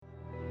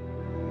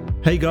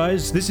Hey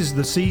guys, this is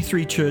the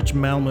C3 Church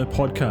Malmo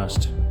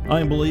podcast.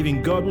 I am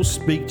believing God will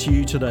speak to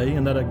you today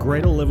and that a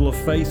greater level of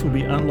faith will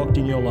be unlocked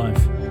in your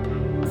life.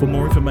 For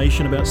more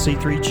information about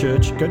C3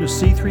 Church, go to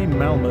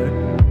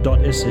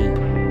c3malmo.se.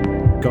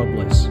 God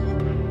bless. I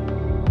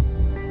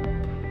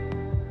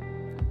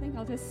think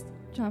I'll just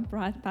jump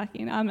right back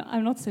in.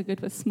 I'm not so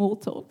good with small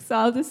talk, so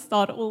I'll just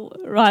start all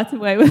right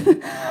away with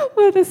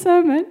the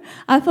sermon.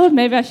 I thought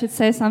maybe I should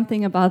say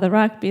something about the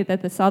rugby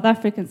that the South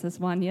Africans has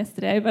won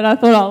yesterday, but I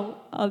thought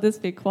I'll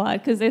just be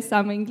quiet because there's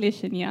some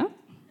English in here.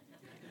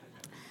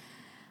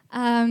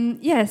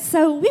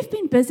 So we've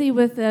been busy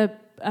with the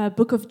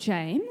book of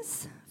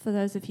James. For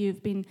those of you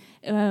who've been,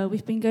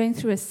 we've been going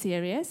through a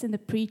series in the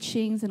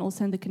preachings and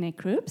also in the Connect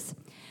groups.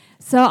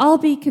 So I'll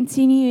be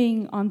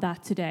continuing on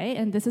that today,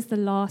 and this is the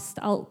last,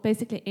 I'll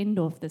basically end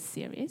off this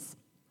series.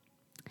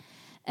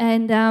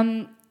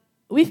 And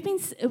we've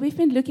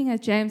been looking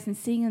at James and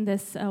seeing in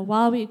this,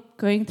 while we're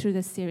going through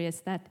this series,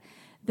 that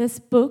this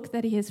book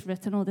that he has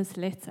written, or this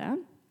letter,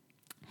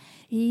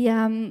 he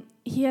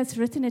has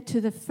written it to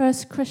the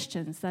first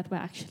Christians that were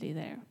actually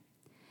there.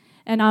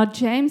 And now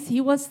James, he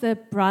was the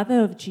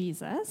brother of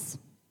Jesus,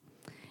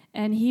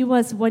 and he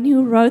was, when he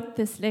wrote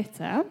this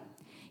letter,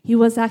 he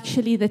was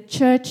actually the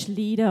church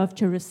leader of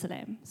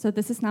Jerusalem. So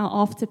this is now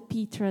after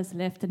Peter has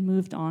left and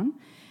moved on.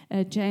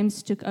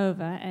 James took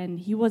over, and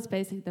he was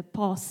basically the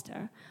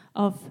pastor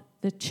of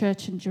the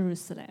church in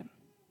Jerusalem.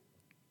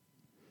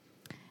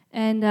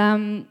 And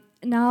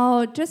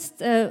now, just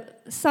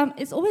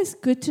it's always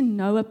good to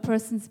know a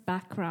person's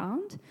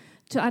background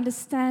to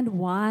understand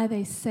why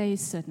they say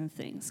certain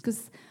things.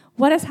 Because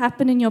what has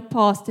happened in your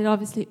past, it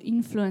obviously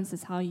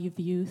influences how you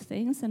view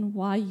things and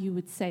why you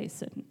would say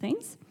certain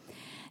things.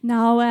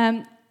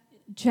 Now,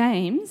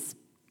 James,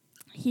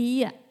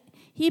 he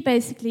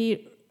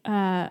basically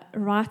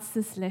writes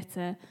this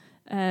letter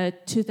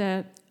to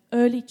the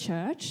early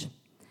church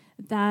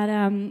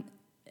that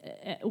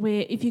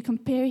where if you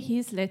compare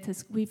his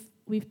letters, we've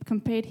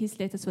compared his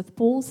letters with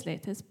Paul's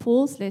letters.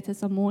 Paul's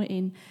letters are more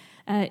in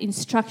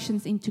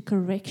instructions into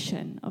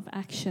correction of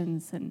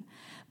actions,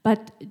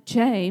 but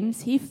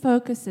James, he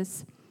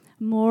focuses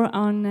more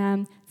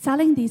on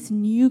telling these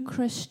new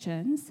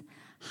Christians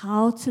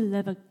how to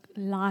live a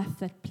life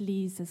that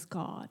pleases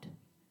God.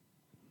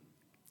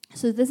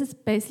 So this is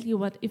basically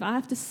what, if I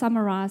have to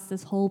summarize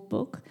this whole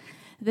book,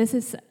 this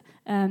is,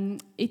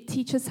 it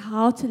teaches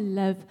how to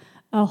live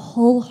a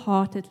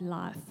wholehearted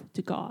life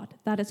to God.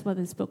 That is what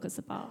this book is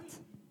about.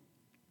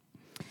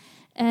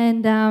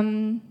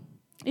 And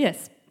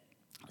yes,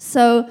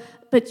 so,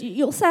 but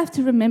you also have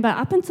to remember,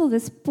 up until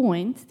this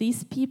point,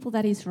 these people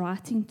that he's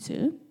writing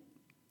to,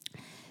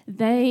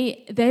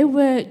 they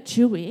were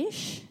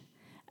Jewish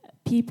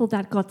people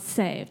that got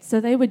saved.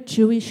 So they were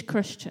Jewish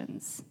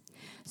Christians.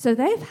 So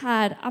they've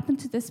had, up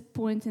until this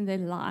point in their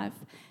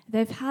life,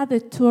 they've had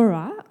the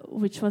Torah,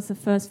 which was the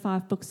first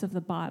 5 books of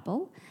the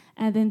Bible,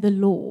 and then the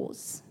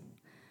laws.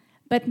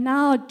 But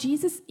now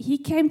Jesus, he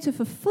came to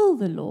fulfill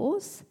the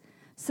laws.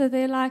 So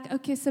they're like,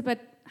 okay, so but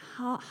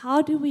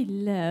how do we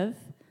live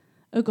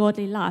a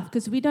godly life?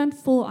 Because we don't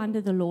fall under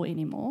the law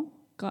anymore.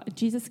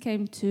 Jesus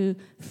came to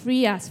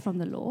free us from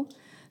the law.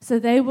 So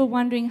they were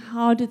wondering,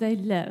 how do they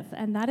live?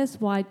 And that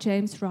is why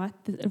James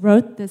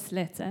wrote this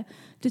letter,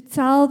 to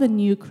tell the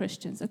new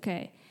Christians,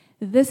 okay,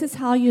 this is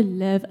how you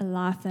live a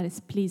life that is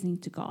pleasing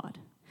to God.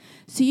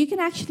 So you can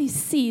actually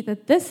see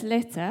that this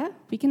letter,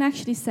 we can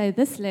actually say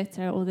this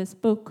letter or this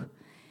book,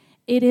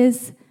 it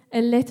is a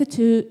letter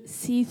to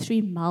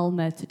C3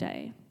 Malmo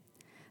today,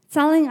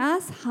 telling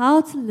us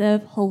how to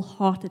live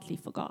wholeheartedly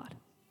for God.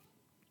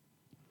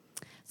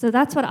 So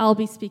that's what I'll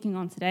be speaking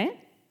on today.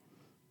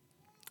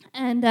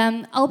 And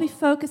I'll be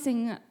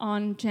focusing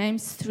on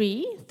James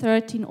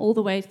 3:13 all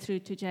the way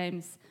through to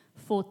James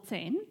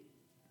 4:10.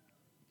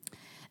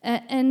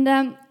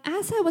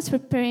 As I was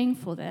preparing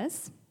for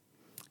this,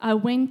 I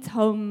went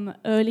home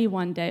early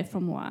one day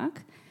from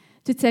work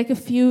to take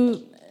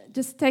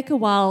a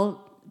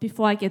while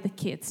before I get the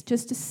kids,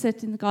 just to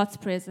sit in God's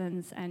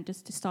presence and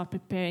just to start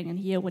preparing and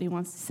hear what He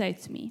wants to say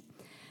to me.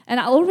 And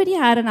I already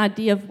had an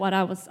idea of what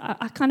I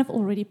kind of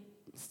already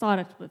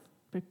started with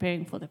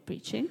preparing for the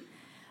preaching.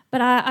 But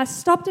I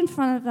stopped in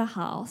front of the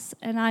house,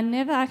 and I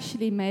never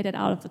actually made it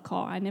out of the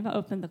car. I never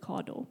opened the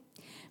car door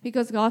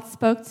because God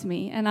spoke to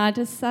me, and I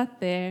just sat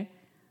there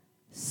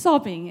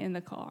sobbing in the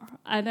car.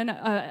 I don't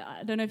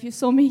know if you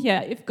saw me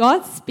here. If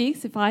God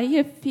speaks, if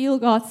I feel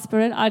God's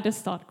Spirit, I just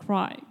start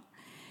crying.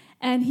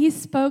 And He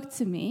spoke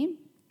to me.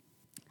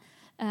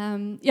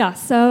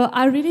 So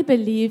I really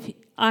believe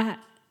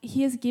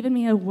He has given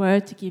me a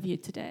word to give you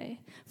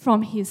today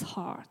from His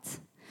heart.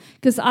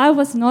 Because I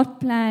was not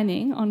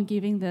planning on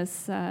giving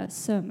this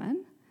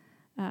sermon.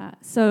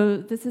 So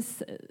this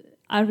is,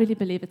 I really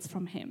believe it's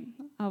from Him.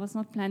 I was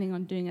not planning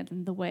on doing it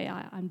in the way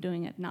I'm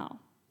doing it now.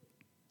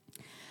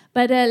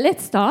 But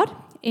let's start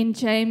in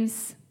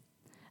James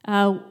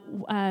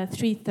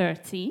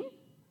 3:13.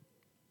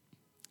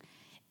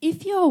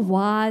 If you are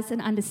wise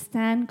and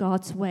understand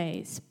God's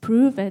ways,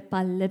 prove it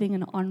by living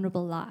an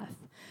honorable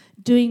life.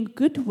 doing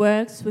good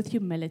works with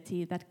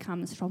humility that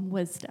comes from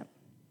wisdom.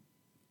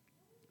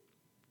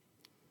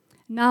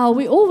 Now,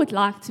 we all would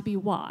like to be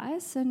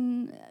wise,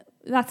 and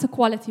that's a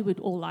quality we'd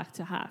all like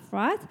to have,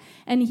 right?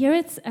 And here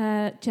it's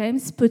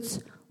James puts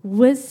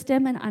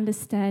wisdom and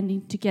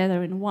understanding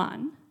together in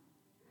one.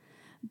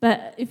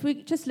 But if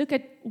we just look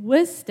at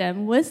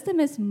wisdom, wisdom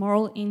is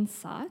moral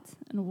insight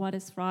and what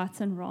is right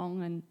and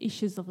wrong and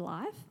issues of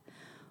life,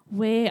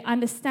 where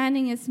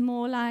understanding is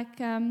more like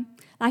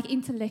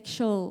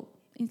intellectual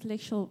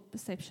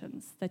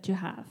perceptions that you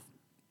have.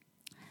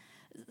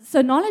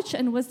 So knowledge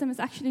and wisdom is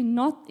actually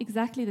not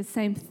exactly the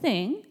same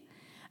thing.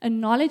 A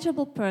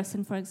knowledgeable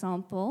person, for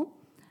example,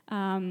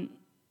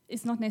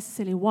 is not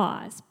necessarily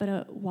wise, but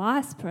a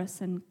wise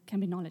person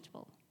can be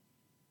knowledgeable.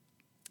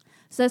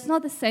 So it's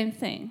not the same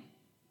thing.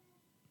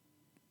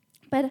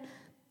 But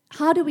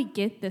how do we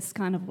get this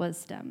kind of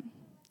wisdom?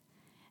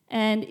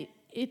 And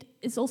it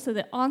is also,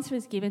 the answer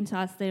is given to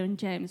us there in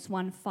James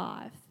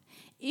 1:5.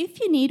 If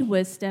you need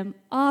wisdom,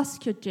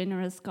 ask your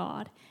generous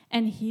God,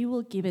 and he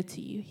will give it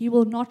to you. He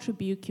will not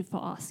rebuke you for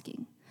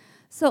asking.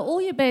 So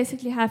all you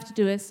basically have to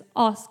do is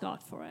ask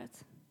God for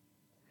it.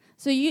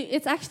 So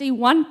it's actually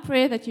one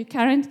prayer that you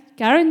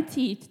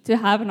guaranteed to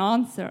have an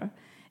answer,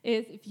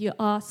 is if you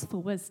ask for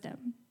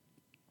wisdom.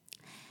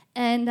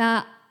 And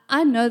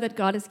I know that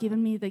God has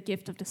given me the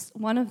gift of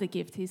one of the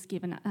gifts He's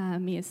given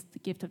me is the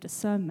gift of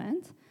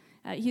discernment.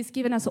 He's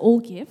given us all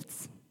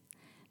gifts,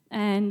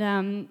 and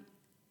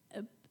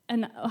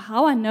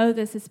how I know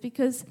this is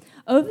because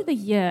over the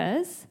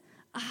years,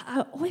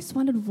 I always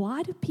wondered,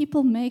 why do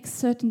people make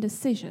certain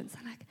decisions?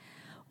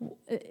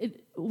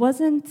 It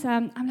wasn't.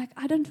 I'm like,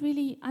 I don't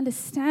really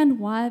understand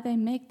why they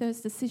make those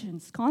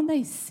decisions. Can't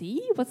they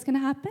see what's going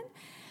to happen?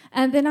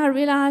 And then I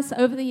realized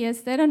over the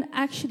years they don't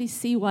actually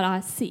see what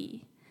I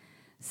see.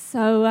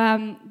 So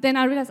then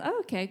I realized,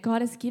 okay,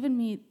 God has given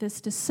me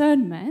this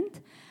discernment.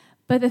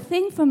 But the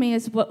thing for me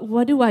is,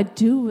 what do I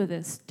do with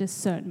this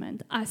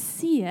discernment? I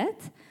see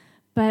it,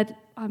 but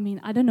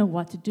I don't know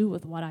what to do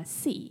with what I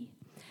see.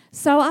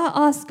 So I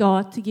asked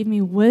God to give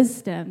me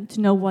wisdom to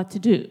know what to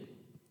do.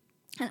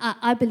 And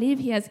I believe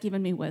He has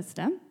given me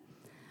wisdom.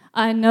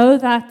 I know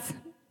that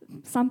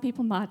some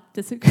people might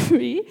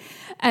disagree,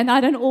 and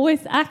I don't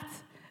always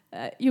act.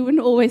 You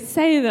wouldn't always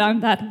say that I'm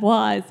that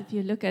wise. If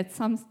you look at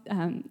some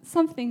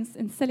things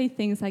and silly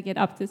things I get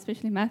up to,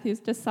 especially Matthew's,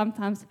 just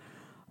sometimes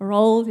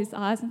rolls his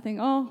eyes and think,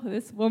 oh,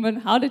 this woman,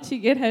 how did she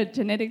get her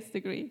genetics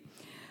degree?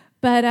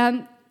 But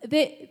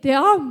there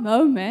are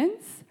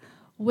moments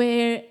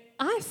where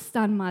I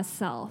stun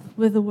myself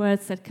with the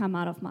words that come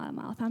out of my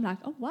mouth. I'm like,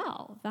 oh,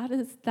 wow,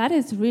 that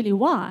is really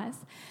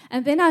wise.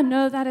 And then I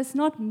know that it's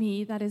not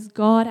me, that is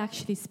God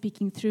actually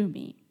speaking through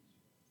me.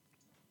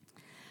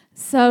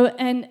 So,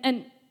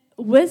 and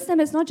wisdom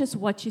is not just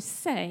what you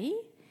say,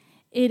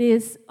 it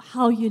is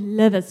how you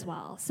live as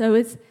well. So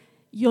it's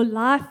your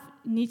life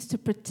needs to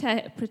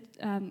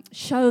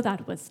show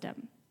that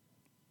wisdom.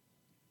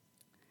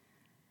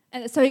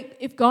 And so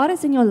if God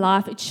is in your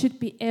life, it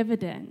should be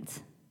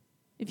evident.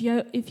 If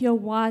you're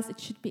wise, it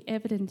should be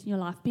evident in your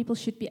life. People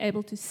should be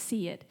able to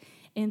see it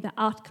in the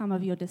outcome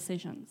of your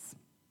decisions.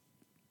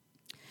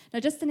 Now,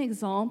 just an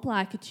example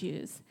I could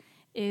use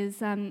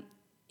is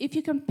if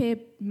you compare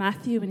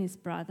Matthew and his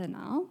brother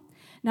now.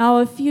 Now,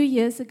 a few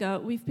years ago,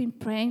 we've been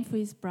praying for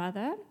his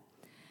brother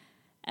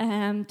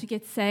to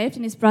get saved,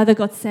 and his brother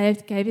got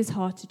saved, gave his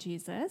heart to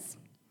Jesus.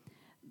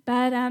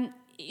 But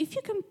if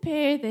you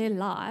compare their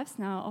lives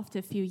now after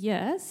a few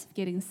years of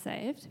getting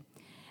saved,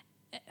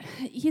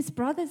 his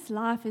brother's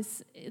life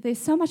there's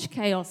so much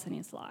chaos in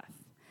his life,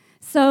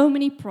 so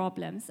many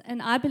problems,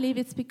 and I believe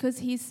it's because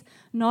he's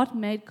not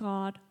made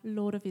God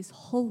Lord of his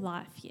whole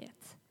life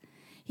yet.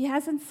 He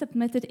hasn't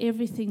submitted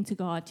everything to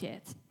God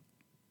yet.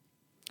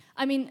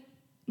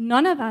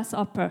 None of us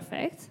are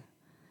perfect.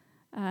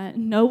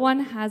 No one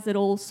has it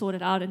all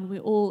sorted out, and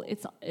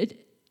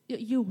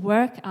you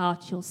work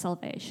out your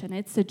salvation.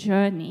 It's a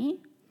journey.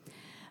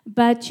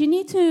 But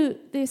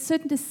there's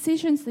certain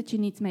decisions that you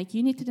need to make.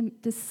 You need to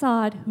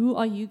decide, who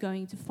are you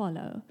going to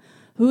follow?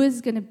 Who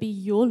is going to be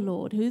your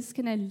Lord? Who's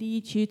going to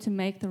lead you to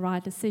make the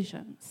right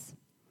decisions?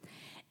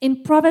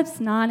 In Proverbs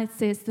 9, it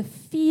says, the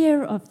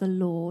fear of the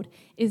Lord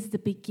is the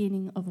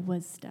beginning of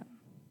wisdom.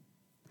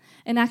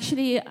 And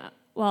actually,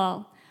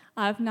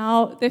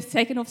 they've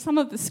taken off some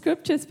of the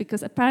scriptures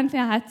because apparently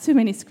I had too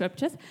many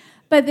scriptures.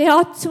 But there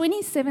are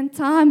 27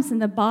 times in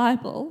the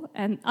Bible,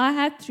 and I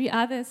had 3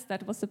 others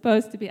that were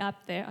supposed to be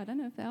up there. I don't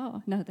know if they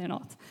are. No, they're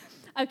not.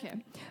 Okay.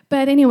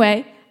 But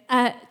anyway,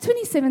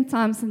 27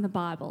 times in the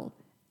Bible,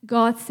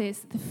 God says,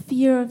 the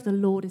fear of the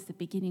Lord is the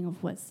beginning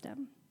of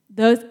wisdom.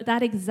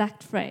 That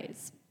exact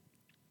phrase.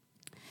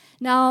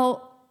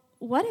 Now,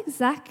 what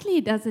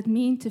exactly does it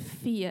mean to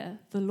fear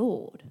the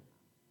Lord?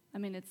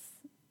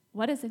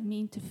 What does it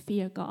mean to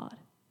fear God?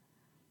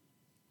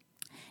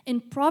 In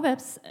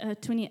Proverbs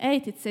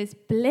 28, it says,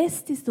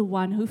 blessed is the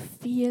one who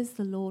fears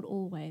the Lord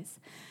always,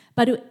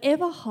 but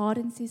whoever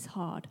hardens his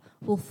heart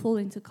will fall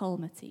into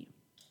calamity.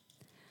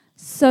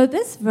 So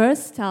this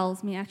verse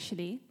tells me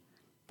actually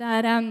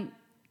that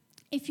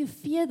if you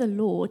fear the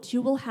Lord,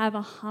 you will have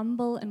a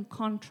humble and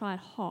contrite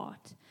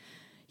heart.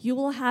 You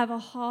will have a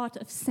heart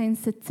of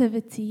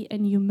sensitivity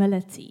and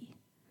humility.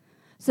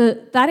 So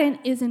that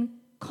is in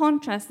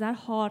contrast, that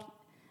heart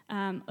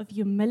of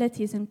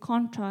humility is in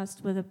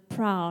contrast with a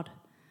proud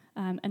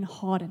and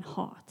hardened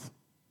heart.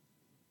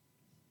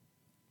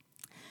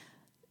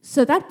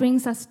 So that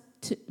brings us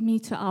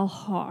to our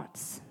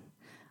hearts.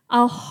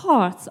 Our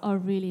hearts are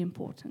really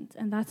important,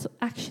 and that's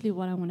actually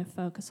what I want to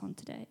focus on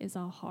today, is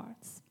our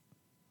hearts.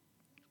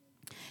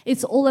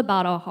 It's all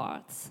about our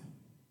hearts.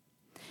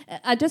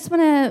 I just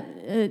want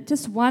to,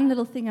 just one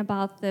little thing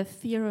about the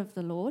fear of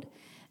the Lord.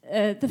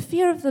 The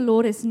fear of the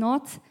Lord is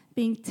not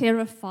being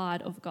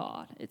terrified of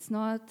God. It's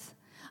not,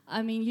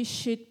 you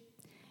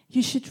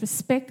should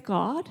respect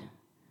God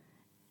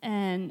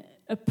and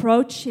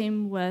approach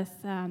Him with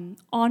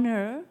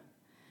honor,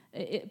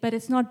 but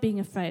it's not being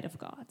afraid of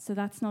God. So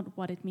that's not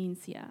what it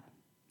means here.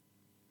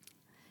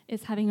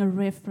 It's having a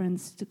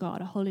reference to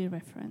God, a holy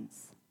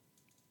reference.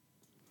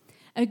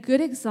 A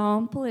good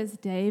example is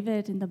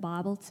David in the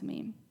Bible to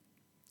me.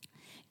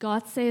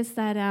 God says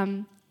that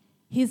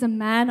he's a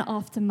man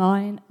after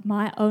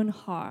my own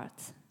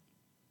heart.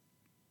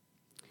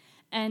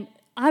 And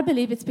I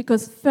believe it's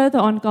because further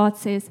on God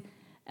says,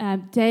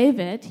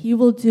 David, he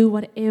will do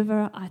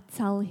whatever I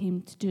tell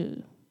him to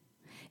do.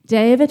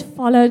 David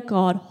followed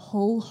God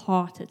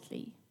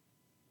wholeheartedly.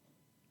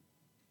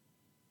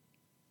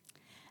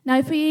 Now,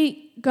 if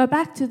we go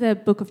back to the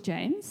book of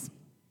James,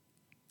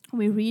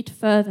 we read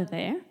further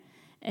there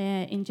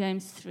in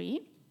James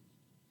 3.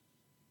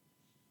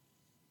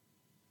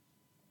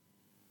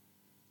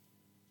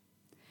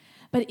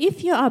 But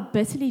if you are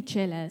bitterly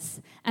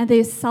jealous and there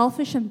is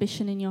selfish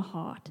ambition in your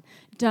heart,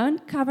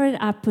 don't cover it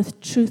up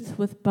with truth,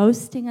 with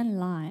boasting and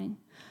lying.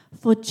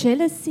 For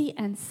jealousy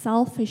and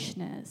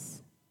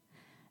selfishness,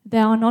 they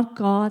are not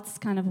God's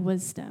kind of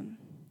wisdom.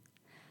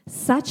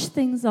 Such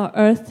things are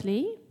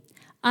earthly,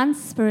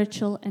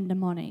 unspiritual, and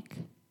demonic.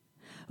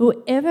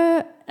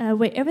 Wherever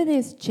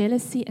there's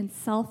jealousy and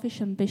selfish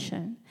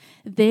ambition,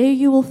 there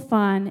you will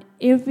find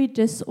every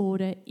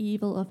disorder,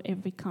 evil of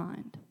every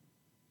kind.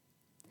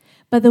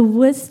 But the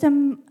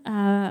wisdom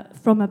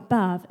from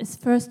above is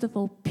first of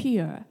all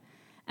pure,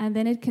 and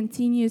then it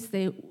continues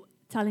there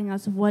telling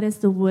us what is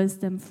the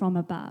wisdom from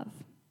above.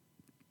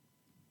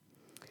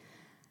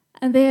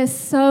 And there's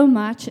so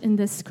much in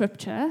this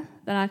scripture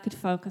that I could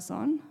focus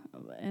on,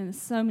 and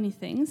so many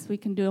things. We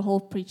can do a whole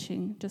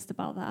preaching just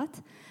about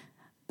that.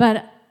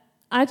 But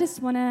I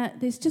just want to,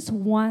 there's just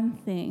one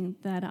thing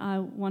that I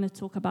want to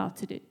talk about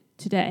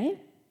today.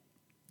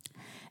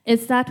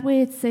 It's that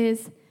where it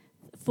says,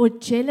 for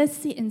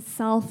jealousy and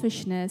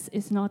selfishness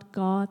is not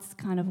God's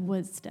kind of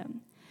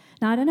wisdom.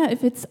 Now, I don't know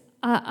if it's,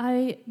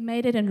 I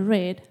made it in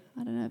red.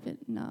 I don't know if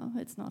no,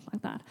 it's not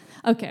like that.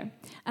 Okay.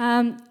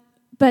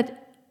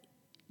 But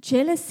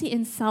jealousy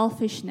and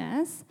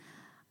selfishness,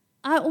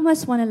 I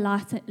almost want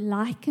to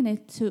liken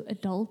it to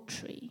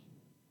adultery.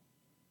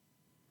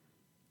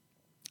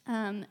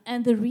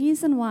 And the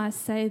reason why I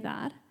say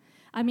that,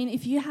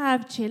 if you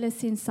have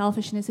jealousy and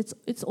selfishness,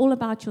 it's all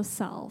about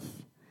yourself.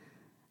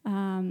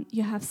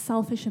 You have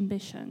selfish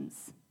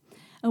ambitions.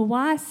 And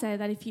why I say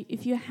that,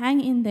 if you hang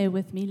in there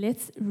with me,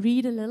 let's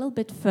read a little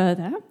bit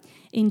further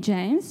in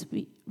James.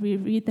 We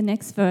read the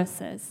next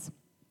verses.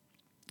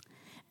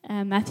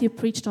 Matthew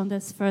preached on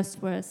this first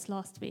verse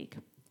last week.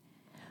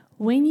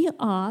 When you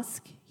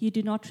ask, you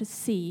do not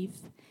receive,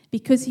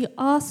 because you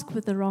ask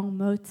with the wrong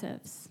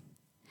motives,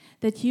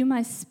 that you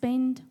might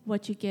spend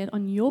what you get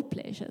on your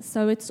pleasure.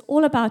 So it's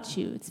all about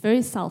you. It's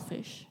very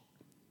selfish.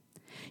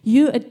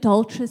 You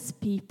adulterous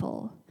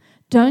people,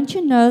 don't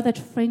you know that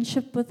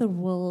friendship with the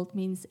world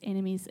means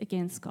enemies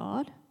against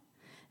God?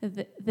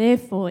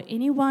 Therefore,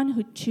 anyone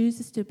who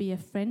chooses to be a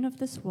friend of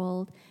this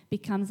world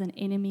becomes an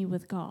enemy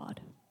with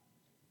God.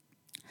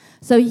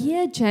 So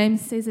here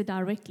James says it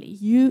directly,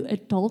 you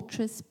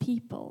adulterous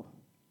people.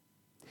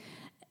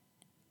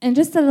 And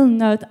just a little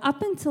note,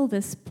 up until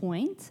this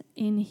point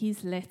in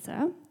his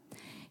letter,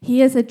 he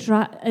has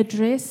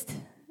addressed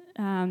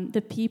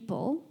the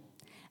people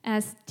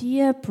as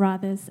dear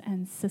brothers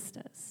and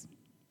sisters.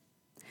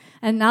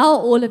 And now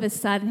all of a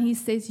sudden he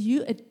says,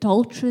 you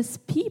adulterous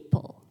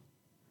people.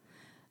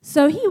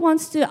 So he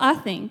wants to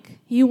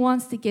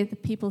get the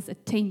people's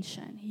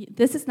attention.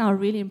 This is now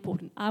really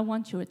important. I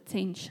want your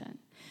attention.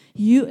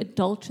 You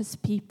adulterous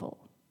people.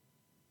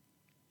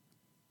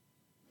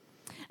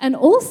 And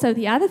also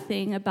the other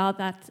thing about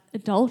that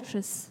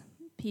adulterous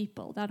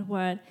people, that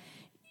word,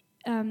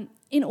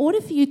 in order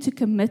for you to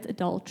commit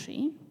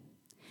adultery,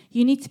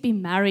 you need to be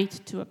married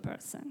to a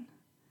person.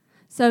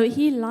 So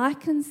he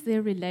likens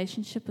their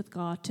relationship with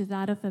God to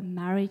that of a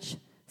marriage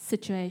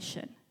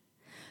situation.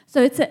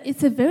 So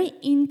it's a very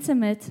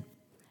intimate,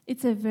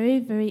 it's a very,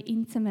 very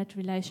intimate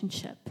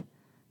relationship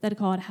that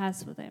God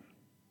has with them.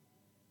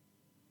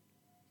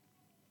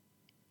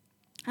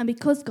 And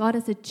because God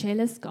is a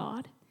jealous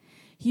God,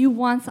 He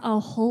wants our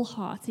whole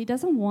heart. He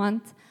doesn't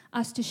want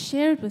us to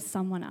share it with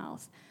someone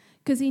else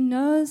because He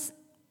knows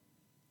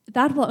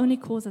that will only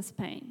cause us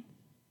pain.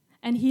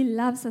 and He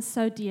loves us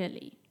so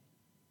dearly.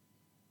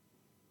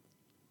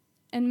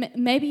 And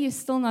maybe you're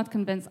still not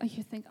convinced, or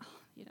you think,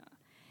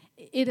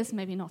 it is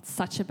maybe not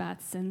such a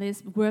bad sin.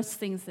 There's worse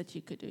things that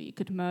you could do. You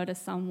could murder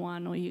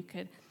someone, or you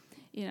could,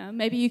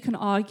 maybe you can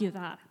argue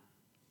that.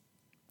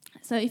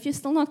 So if you're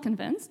still not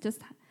convinced,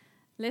 just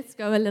let's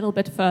go a little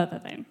bit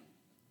further then.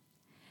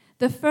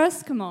 The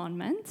first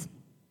commandment,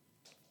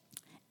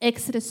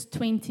 Exodus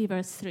 20,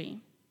 verse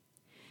 3.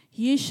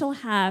 You shall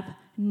have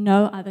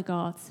no other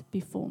gods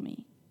before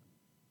me.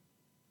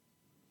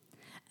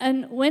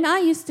 And when I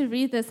used to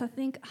read this, I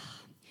think,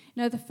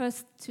 the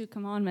first two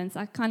commandments,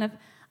 I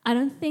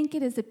don't think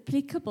it is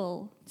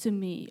applicable to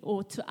me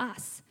or to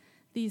us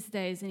these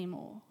days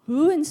anymore.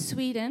 Who in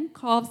Sweden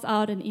carves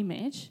out an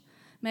image,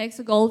 makes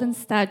a golden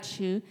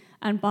statue,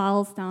 and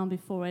bows down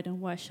before it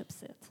and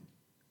worships it?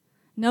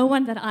 No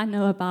one that I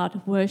know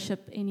about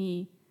worship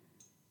any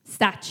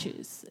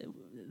statues.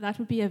 That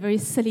would be a very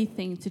silly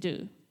thing to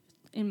do,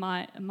 in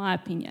my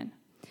opinion.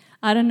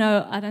 I don't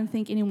know. I don't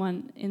think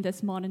anyone in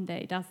this modern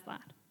day does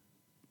that.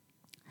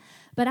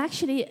 But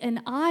actually,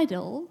 an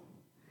idol,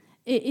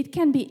 it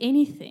can be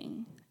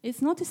anything.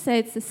 It's not to say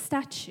it's a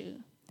statue.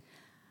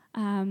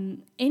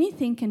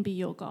 Anything can be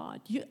your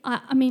God.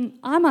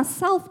 I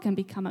myself can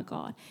become a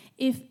God.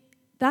 If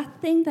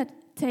that thing that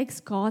takes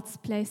God's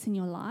place in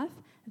your life,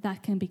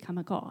 that can become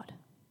a God.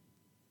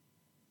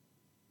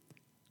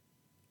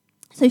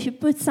 So if you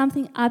put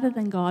something other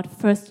than God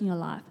first in your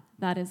life,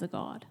 that is a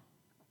God.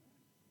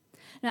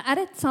 Now, at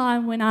a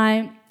time when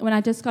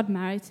I just got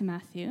married to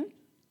Matthew,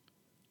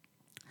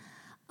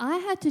 I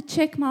had to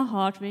check my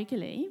heart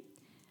regularly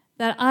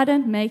that I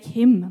don't make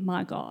him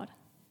my God.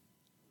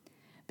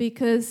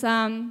 Because,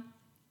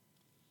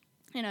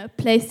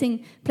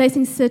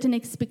 placing certain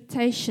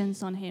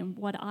expectations on him,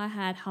 what I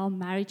had, how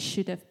marriage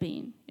should have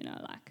been.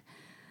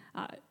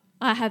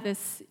 I had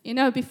this,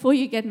 before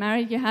you get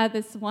married, you have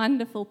this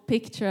wonderful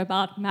picture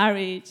about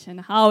marriage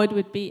and how it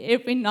would be.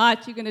 Every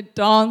night you're going to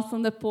dance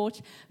on the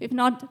porch. We've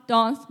not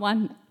danced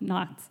one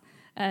night.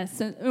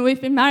 So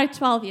we've been married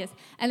 12 years.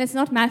 And it's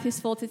not Matthew's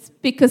fault. It's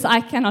because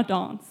I cannot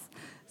dance.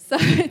 So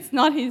it's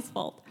not his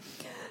fault.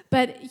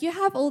 But you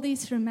have all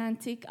these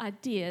romantic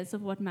ideas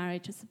of what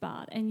marriage is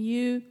about. And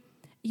you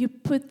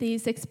put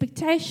these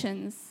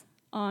expectations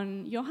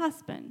on your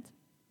husband.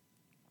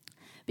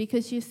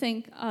 Because you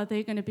think,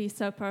 they're going to be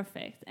so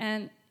perfect.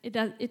 And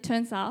it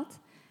turns out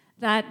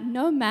that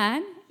no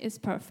man is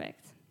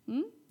perfect.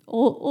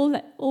 All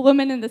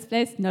women in this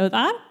place know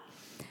that.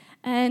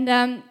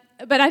 And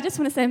but I just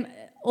want to say,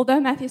 although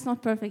Matthew's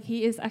not perfect,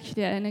 he is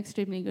actually an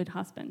extremely good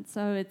husband.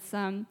 So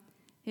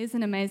he's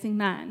an amazing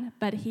man,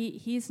 but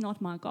he's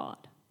not my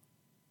God.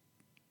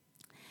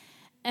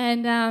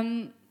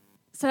 And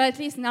so at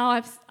least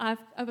now I've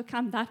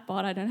overcome that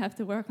part. I don't have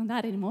to work on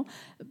that anymore.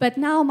 But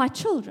now my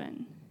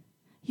children.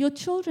 Your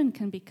children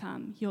can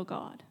become your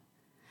God.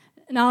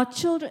 Now,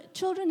 children,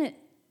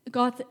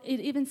 God, it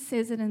even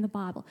says it in the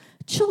Bible.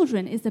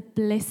 Children is a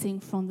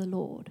blessing from the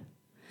Lord.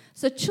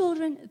 So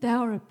children, they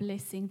are a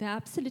blessing. They're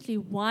absolutely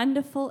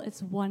wonderful.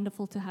 It's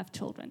wonderful to have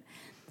children.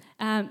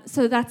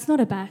 So that's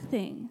not a bad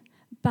thing.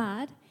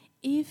 But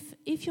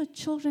if your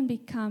children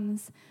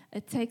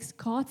takes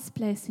God's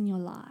place in your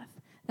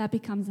life, that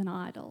becomes an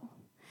idol.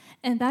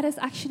 And that is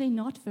actually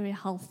not very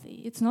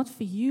healthy. It's not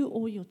for you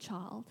or your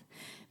child.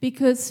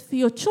 Because for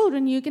your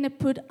children, you're going to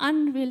put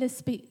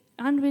unrealistic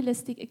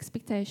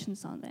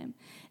expectations on them,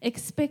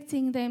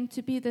 expecting them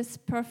to be this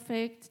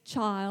perfect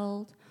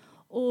child,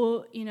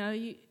 or,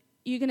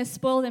 you're going to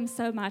spoil them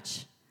so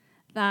much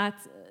that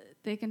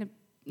they're going to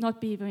not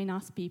be very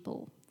nice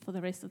people for the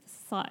rest of the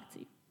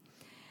society.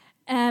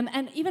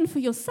 And even for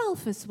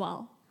yourself as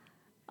well.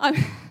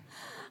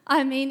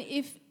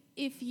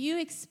 If you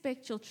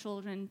expect your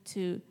children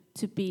to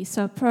be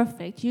so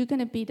perfect, you're going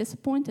to be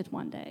disappointed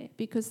one day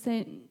because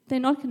they're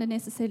not going to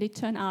necessarily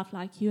turn out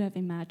like you have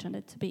imagined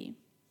it to be.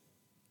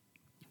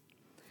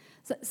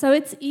 So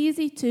it's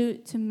easy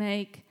to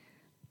make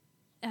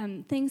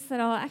things that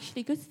are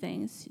actually good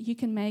things, you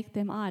can make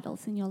them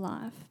idols in your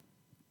life.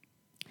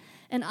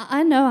 And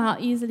I know how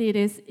easily it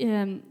is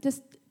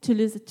just to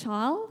lose a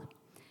child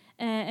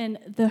and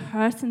the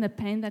hurt and the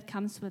pain that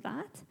comes with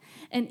that.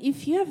 And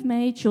if you have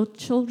made your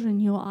children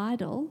your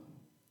idol,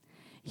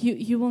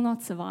 you will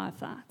not survive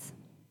that.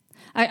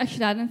 I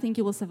don't think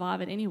you will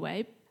survive it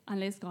anyway,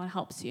 unless God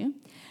helps you.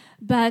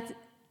 But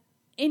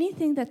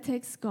anything that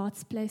takes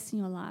God's place in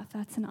your life,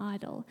 that's an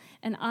idol.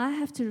 And I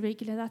have to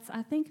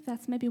I think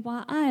that's maybe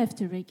why I have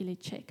to regularly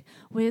check,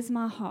 where's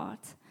my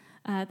heart?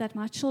 That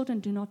my children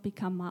do not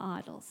become my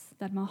idols,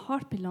 that my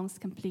heart belongs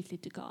completely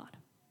to God.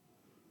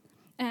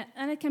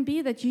 And it can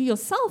be that you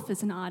yourself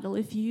is an idol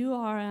if you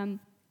are...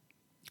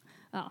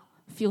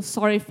 feel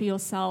sorry for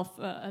yourself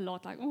a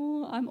lot, like,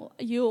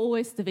 you're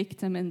always the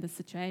victim in the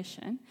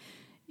situation.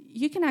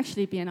 You can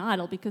actually be an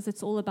idol because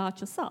it's all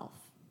about yourself.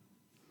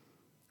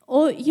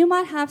 Or you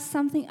might have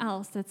something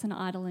else that's an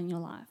idol in your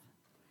life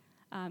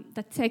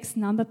that takes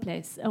number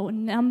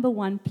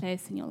one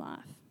place in your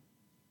life.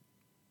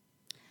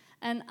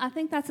 And I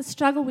think that's a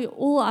struggle we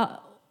all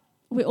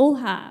we all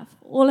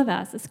of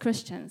us as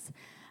Christians,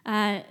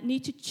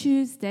 need to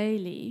choose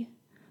daily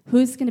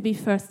who's going to be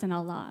first in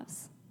our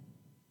lives.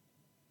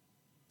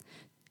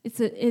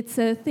 It's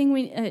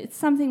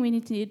something we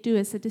need to do.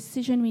 It's a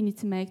decision we need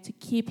to make to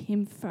keep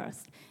Him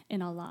first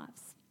in our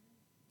lives.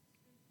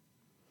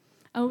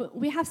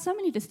 We have so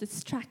many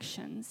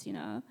distractions,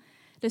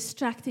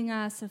 distracting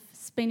us of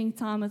spending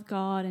time with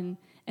God and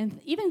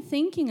even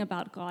thinking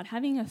about God,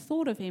 having a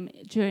thought of Him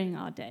during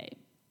our day.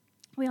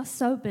 We are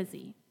so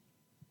busy.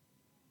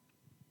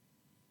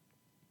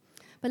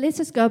 But let's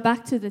just go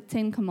back to the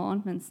 10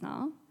 Commandments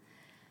now.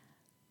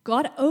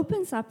 God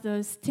opens up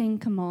those 10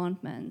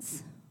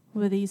 Commandments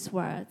with these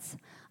words,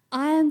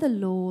 I am the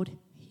Lord,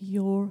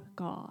 your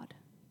God.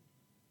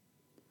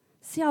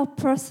 See how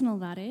personal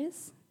that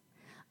is?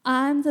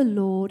 I am the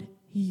Lord,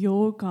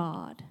 your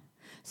God.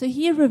 So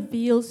He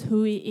reveals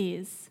who He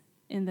is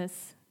in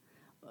this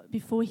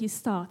before He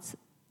starts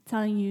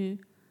telling you,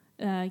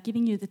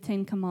 giving you the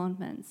 10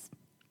 Commandments.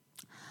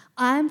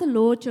 I am the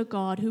Lord your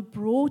God who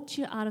brought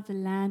you out of the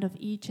land of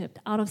Egypt,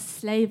 out of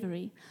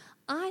slavery.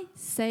 I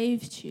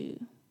saved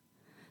you.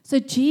 So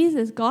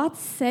God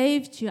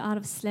saved you out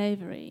of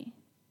slavery.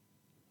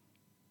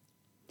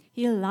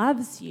 He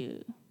loves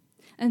you.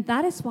 And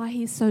that is why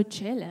He's so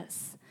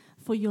jealous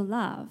for your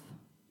love.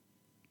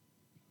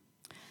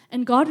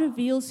 And God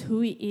reveals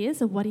who He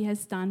is and what He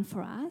has done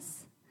for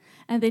us.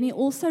 And then He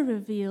also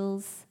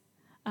reveals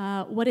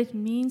what it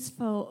means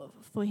for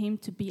Him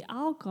to be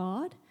our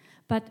God,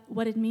 but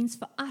what it means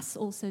for us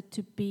also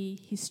to be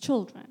His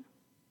children.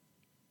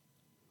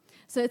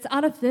 So it's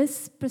out of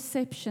this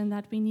perception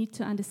that we need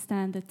to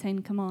understand the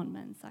 10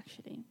 Commandments,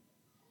 actually.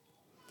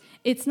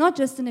 It's not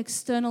just an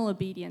external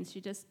obedience.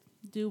 You just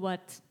do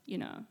what's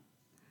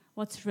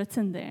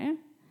written there.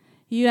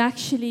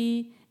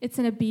 It's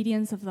an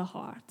obedience of the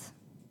heart.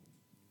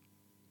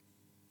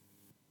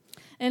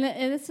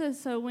 And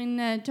so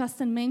when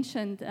Justin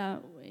mentioned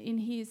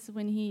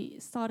when he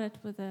started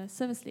with the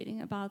service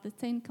leading about the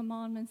 10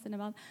 Commandments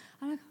I'm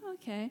like,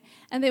 okay.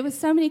 And there were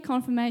so many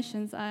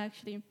confirmations.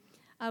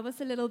 I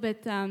was a little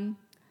bit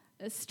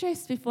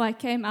stressed before I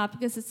came up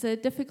because it's a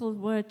difficult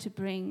word to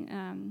bring.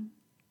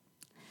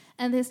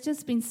 And there's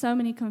just been so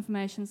many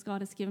confirmations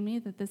God has given me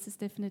that this is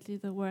definitely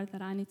the word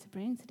that I need to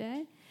bring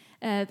today.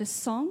 The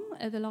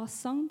last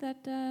song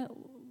that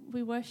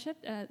we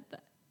worshipped,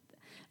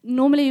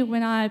 normally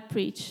when I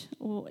preach,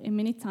 or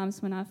many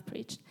times when I've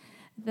preached,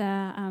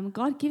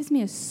 God gives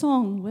me a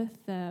song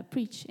with the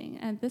preaching,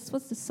 and this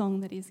was the song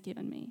that He's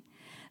given me.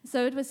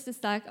 So it was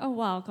just like, oh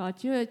wow,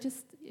 God, you are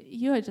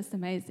just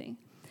amazing.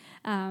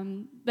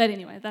 But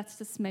anyway, that's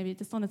just maybe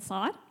just on the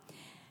side.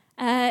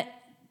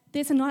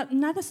 There's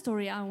another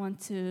story I want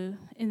to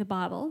in the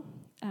Bible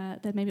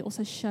that maybe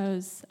also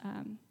shows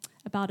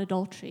about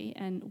adultery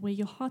and where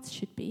your hearts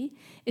should be.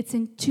 It's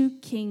in 2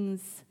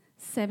 Kings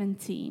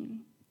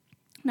 17.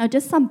 Now,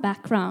 just some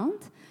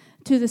background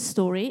to the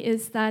story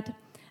is that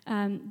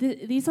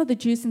these are the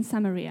Jews in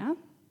Samaria,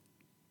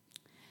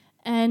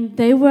 and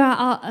they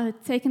were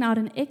taken out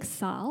in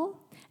exile,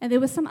 and there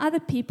were some other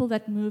people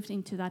that moved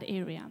into that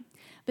area.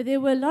 But there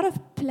were a lot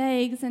of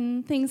plagues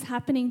and things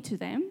happening to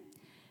them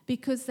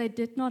because they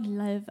did not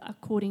live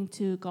according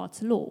to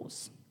God's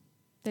laws.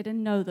 They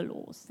didn't know the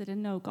laws. They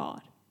didn't know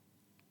God.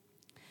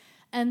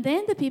 And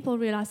then the people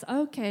realized,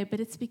 okay, but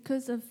it's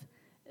because of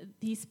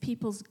these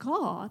people's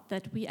God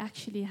that we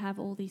actually have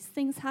all these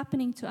things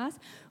happening to us.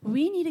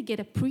 We need to get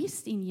a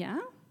priest in here,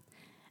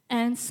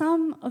 and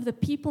some of the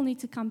people need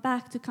to come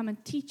back to come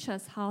and teach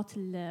us how to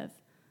live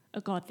a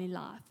godly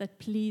life that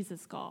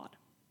pleases God.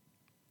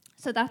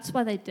 So that's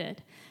what they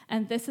did.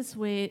 And this is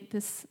where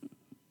this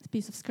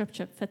piece of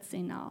scripture fits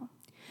in now.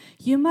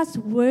 You must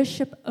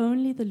worship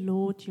only the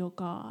Lord your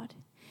God.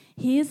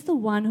 He is the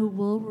one who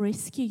will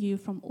rescue you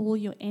from all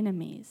your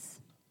enemies.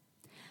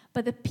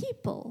 But the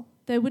people,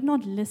 they would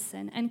not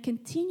listen and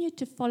continued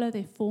to follow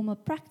their former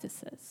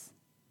practices.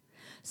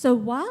 So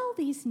while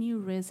these new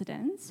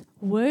residents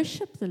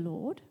worship the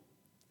Lord,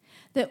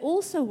 they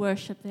also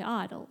worship their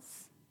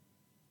idols.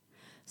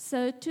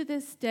 So to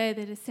this day,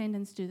 their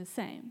descendants do the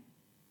same.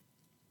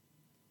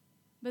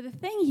 But the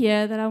thing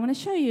here that I want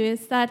to show you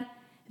is that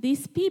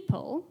these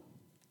people,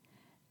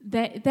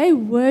 they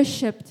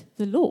worshipped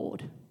the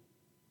Lord,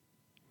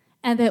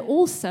 and they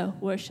also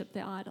worship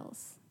their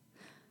idols.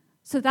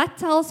 So that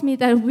tells me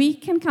that we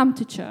can come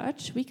to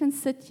church, we can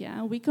sit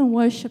here, we can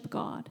worship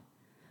God,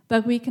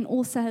 but we can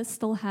also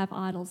still have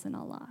idols in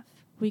our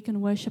life. We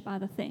can worship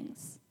other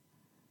things.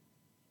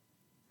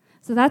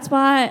 So that's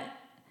why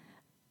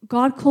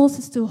God calls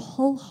us to a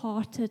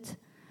wholehearted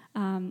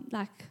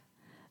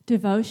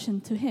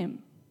devotion to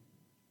Him.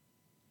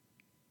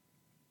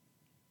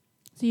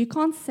 So you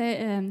can't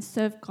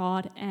serve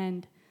God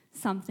and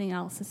something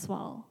else as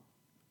well.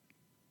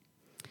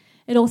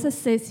 It also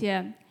says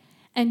here,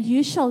 and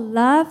you shall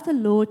love the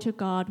Lord your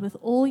God with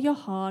all your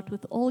heart,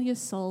 with all your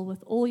soul,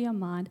 with all your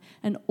mind,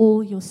 and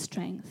all your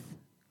strength.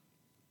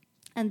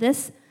 And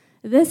this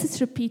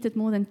is repeated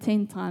more than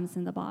 10 times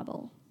in the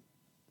Bible.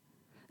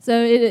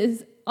 So it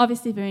is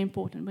obviously very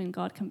important when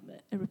God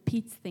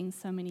repeats things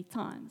so many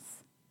times.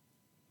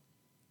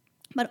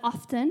 But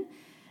often,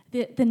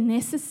 the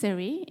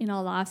necessary in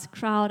our lives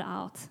crowd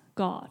out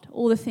God.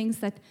 All the things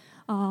that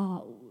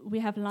we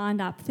have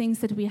lined up, things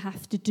that we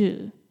have to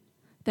do,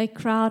 they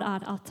crowd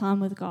out our time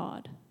with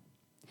God.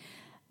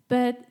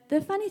 But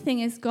the funny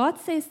thing is, God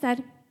says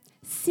that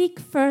seek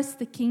first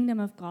the kingdom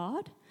of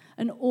God,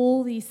 and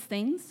all these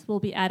things will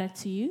be added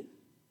to you.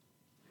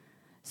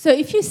 So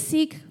if you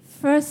seek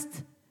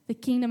first the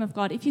kingdom of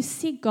God, if you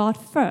seek God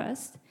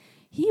first,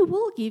 He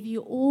will give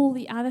you all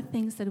the other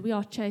things that we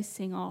are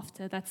chasing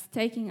after, that's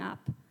taking up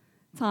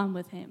time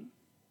with Him.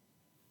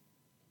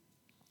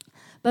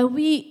 But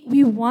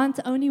we want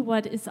only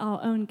what is our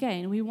own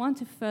gain. We want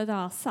to further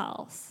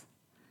ourselves.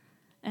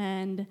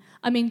 And,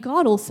 I mean,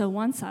 God also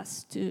wants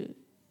us to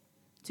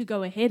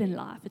go ahead in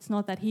life. It's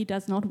not that He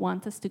does not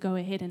want us to go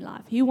ahead in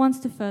life. He wants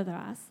to further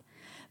us.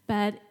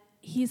 But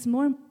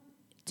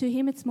to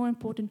Him, it's more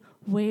important,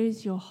 where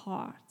is your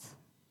heart?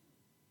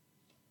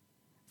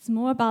 It's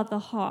more about the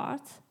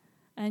heart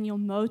and your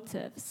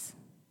motives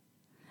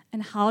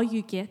and how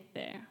you get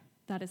there.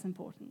 That is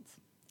important.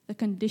 The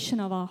condition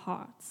of our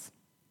hearts.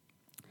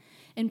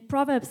 In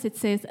Proverbs it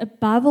says,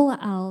 above all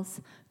else,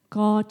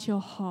 guard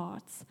your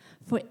hearts,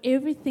 for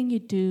everything you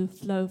do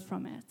flow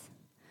from it.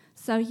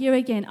 So here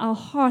again, our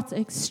hearts are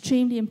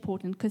extremely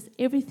important because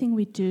everything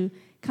we do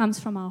comes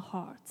from our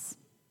hearts.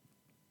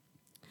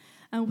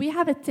 And we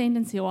have a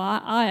tendency, or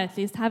I at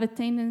least have a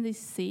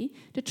tendency,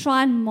 to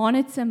try and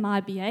monitor my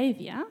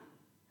behavior.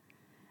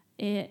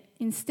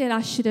 Instead,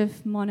 I should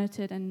have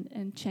monitored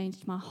and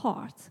changed my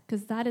heart,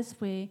 because that is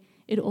where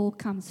it all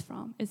comes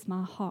from, is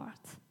my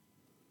heart.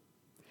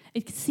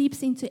 It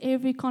seeps into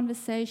every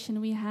conversation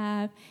we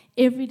have,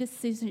 every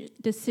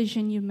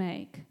decision you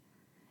make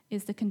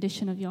is the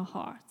condition of your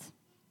heart.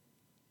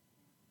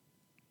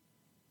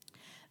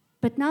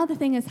 But now the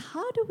thing is,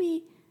 how do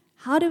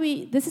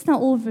we, this is now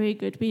all very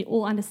good. We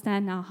all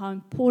understand now how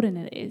important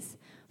it is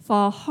for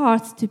our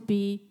hearts to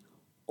be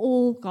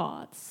all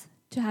God's,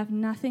 to have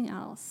nothing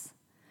else.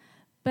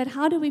 But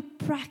how do we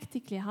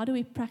practically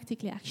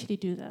actually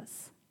do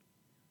this?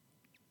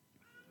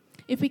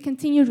 If we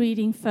continue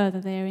reading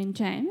further there in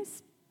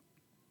James,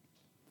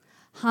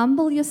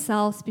 humble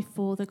yourselves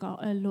before the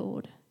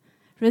Lord.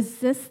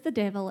 Resist the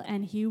devil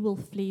and he will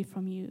flee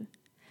from you.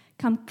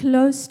 Come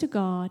close to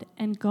God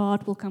and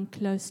God will come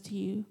close to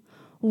you.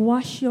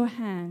 Wash your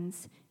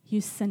hands,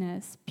 you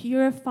sinners.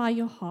 Purify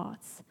your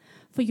hearts,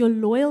 for your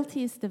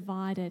loyalty is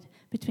divided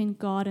between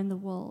God and the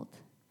world.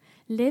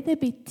 Let there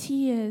be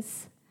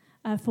tears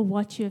for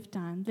what you have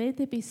done. Let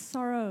there be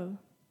sorrow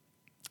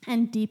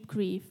and deep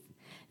grief.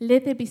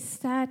 Let there be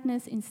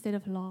sadness instead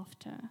of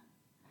laughter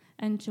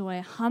and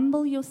joy.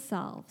 Humble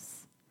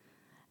yourselves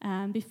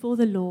before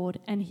the Lord,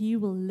 and He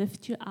will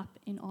lift you up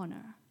in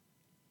honor.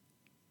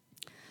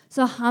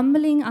 So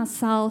humbling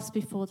ourselves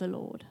before the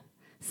Lord,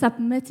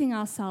 submitting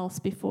ourselves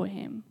before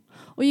Him.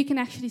 Or you can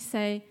actually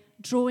say,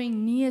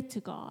 drawing near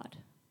to God.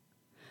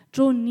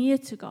 Draw near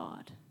to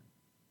God.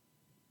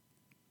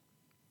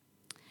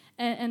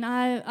 And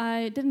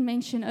I didn't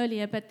mention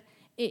earlier, but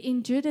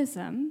in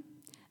Judaism,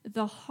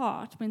 the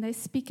heart, when they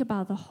speak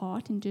about the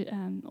heart,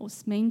 or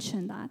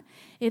mention that,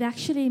 it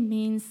actually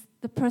means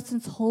the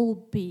person's whole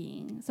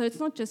being. So it's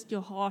not just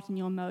your heart and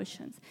your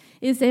emotions.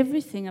 It's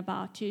everything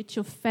about you. It's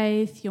your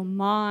faith, your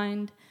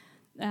mind,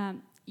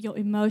 your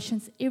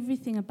emotions.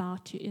 Everything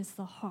about you is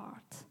the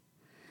heart.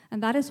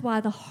 And that is why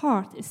the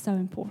heart is so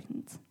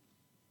important.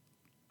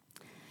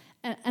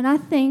 And I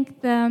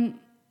think the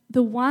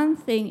one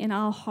thing in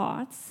our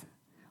hearts,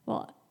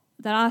 well,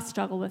 that I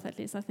struggle with at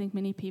least, I think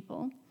many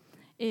people,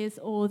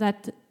 or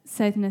that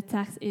Satan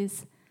attacks,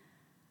 is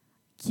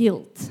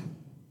guilt.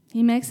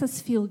 He makes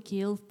us feel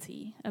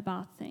guilty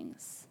about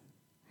things.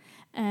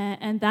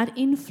 And that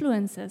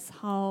influences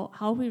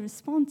how we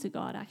respond to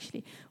God,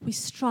 actually. We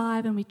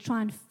strive and we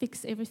try and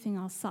fix everything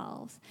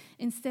ourselves,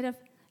 instead of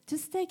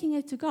just taking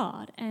it to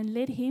God and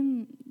let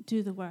Him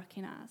do the work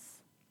in us.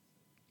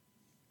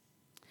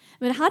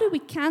 But how do we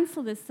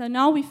cancel this? So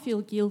now we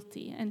feel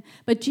guilty.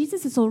 But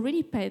Jesus has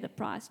already paid the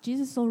price.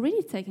 Jesus has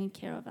already taken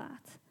care of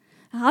that.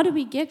 How do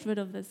we get rid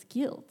of this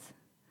guilt?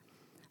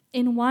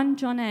 In 1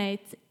 John 8,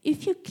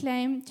 if you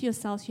claim to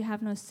yourselves you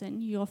have no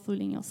sin, you are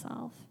fooling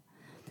yourself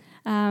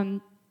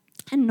and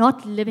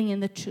not living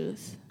in the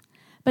truth.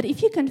 But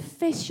if you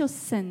confess your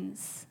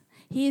sins,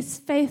 He is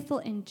faithful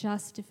and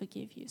just to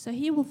forgive you. So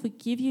He will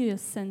forgive you your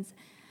sins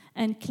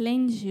and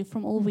cleanse you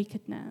from all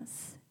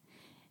wickedness.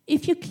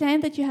 If you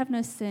claim that you have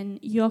no sin,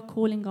 you are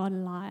calling God a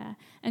liar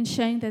and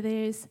showing that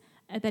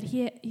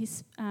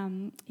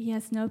He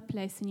has no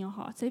place in your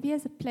heart. So if He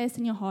has a place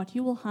in your heart,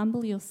 you will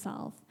humble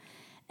yourself,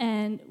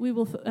 and we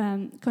will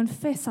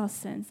confess our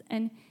sins,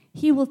 and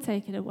He will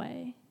take it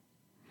away.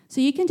 So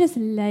you can just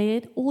lay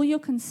it, all your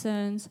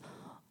concerns,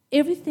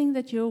 everything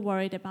that you're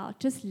worried about,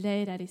 just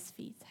lay it at His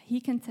feet. He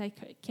can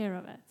take care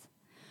of it.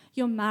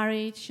 Your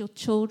marriage, your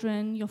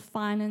children, your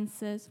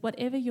finances,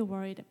 whatever you're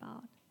worried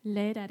about,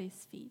 lay it at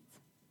His feet.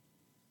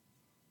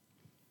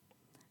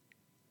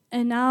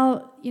 And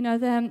now,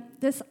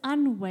 this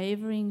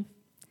unwavering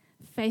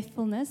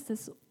faithfulness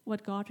is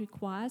what God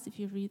requires. If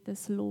you read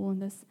this law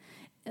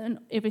and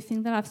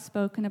everything that I've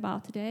spoken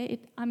about today,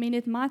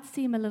 it might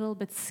seem a little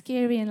bit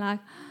scary and like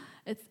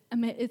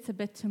it's a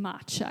bit too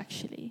much,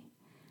 actually.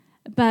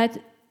 But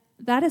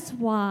that is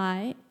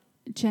why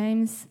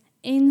James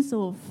ends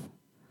off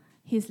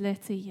his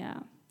letter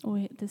here,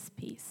 or this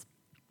piece.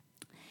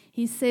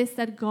 He says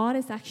that God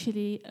is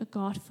actually a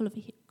God full of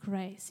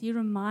grace. He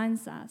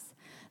reminds us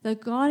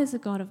that God is a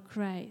God of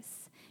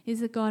grace.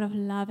 He's a God of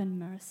love and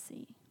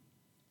mercy.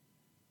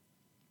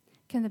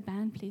 Can the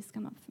band please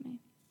come up for me?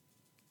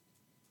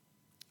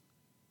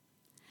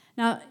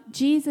 Now,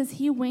 Jesus,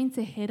 he went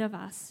ahead of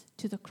us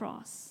to the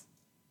cross.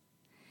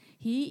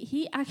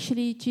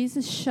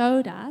 Jesus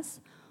showed us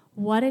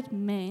what it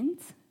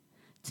meant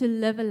to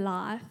live a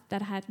life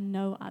that had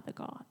no other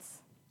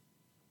gods.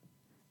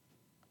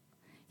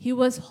 He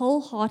was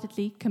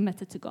wholeheartedly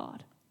committed to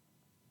God.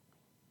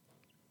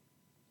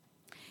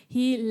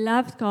 He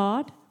loved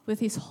God with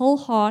his whole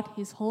heart,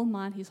 his whole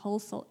mind, his whole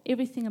soul,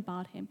 everything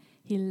about him.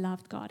 He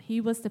loved God.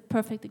 He was the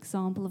perfect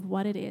example of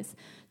what it is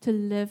to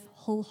live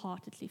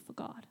wholeheartedly for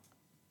God.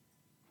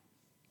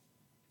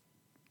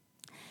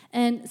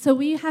 And so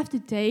we have to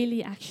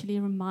daily actually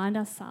remind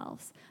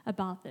ourselves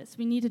about this.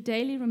 We need to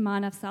daily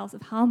remind ourselves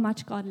of how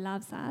much God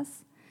loves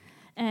us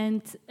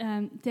and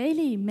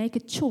daily make a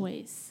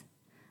choice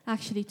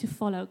actually to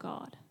follow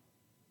God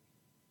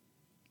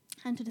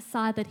and to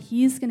decide that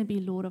He's going to be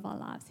Lord of our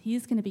lives.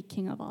 He's going to be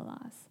King of our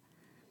lives.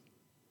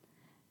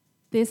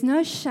 There's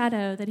no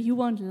shadow that He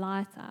won't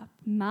light up,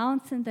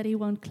 mountain that He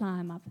won't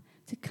climb up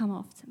to come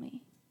after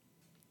me.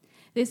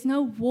 There's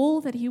no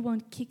wall that He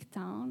won't kick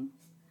down,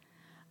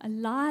 a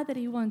lie that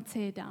He won't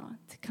tear down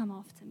to come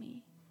after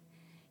me.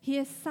 He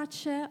has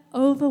such an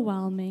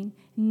overwhelming,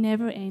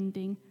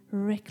 never-ending,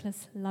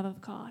 reckless love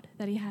of God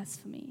that He has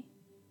for me.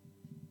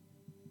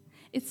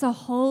 It's a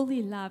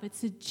holy love.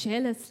 It's a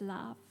jealous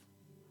love.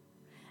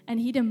 And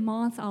He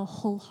demands our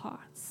whole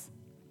hearts.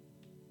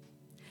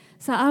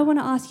 So I want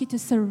to ask you to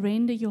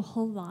surrender your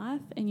whole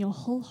life and your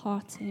whole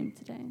heart to Him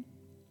today.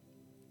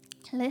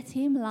 Let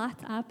Him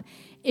light up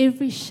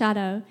every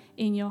shadow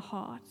in your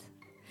heart.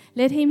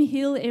 Let Him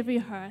heal every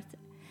hurt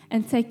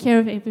and take care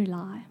of every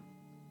lie.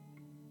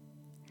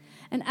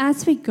 And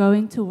as we go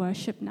into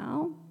worship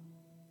now,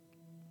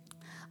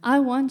 I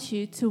want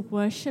you to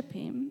worship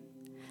Him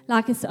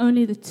like it's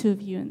only the two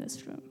of you in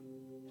this room.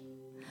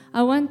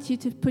 I want you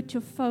to put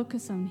your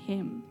focus on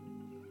Him.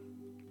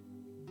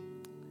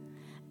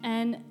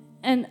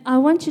 And I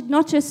want you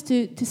not just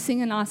to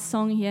sing a nice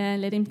song here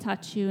and let Him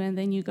touch you and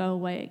then you go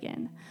away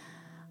again.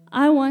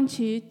 I want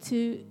you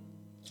to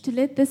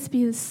let this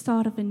be the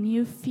start of a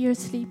new,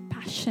 fiercely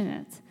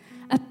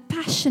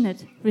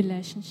passionate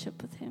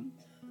relationship with Him.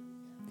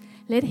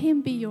 Let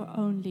Him be your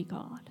only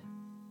God.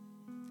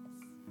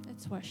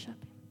 Let's worship.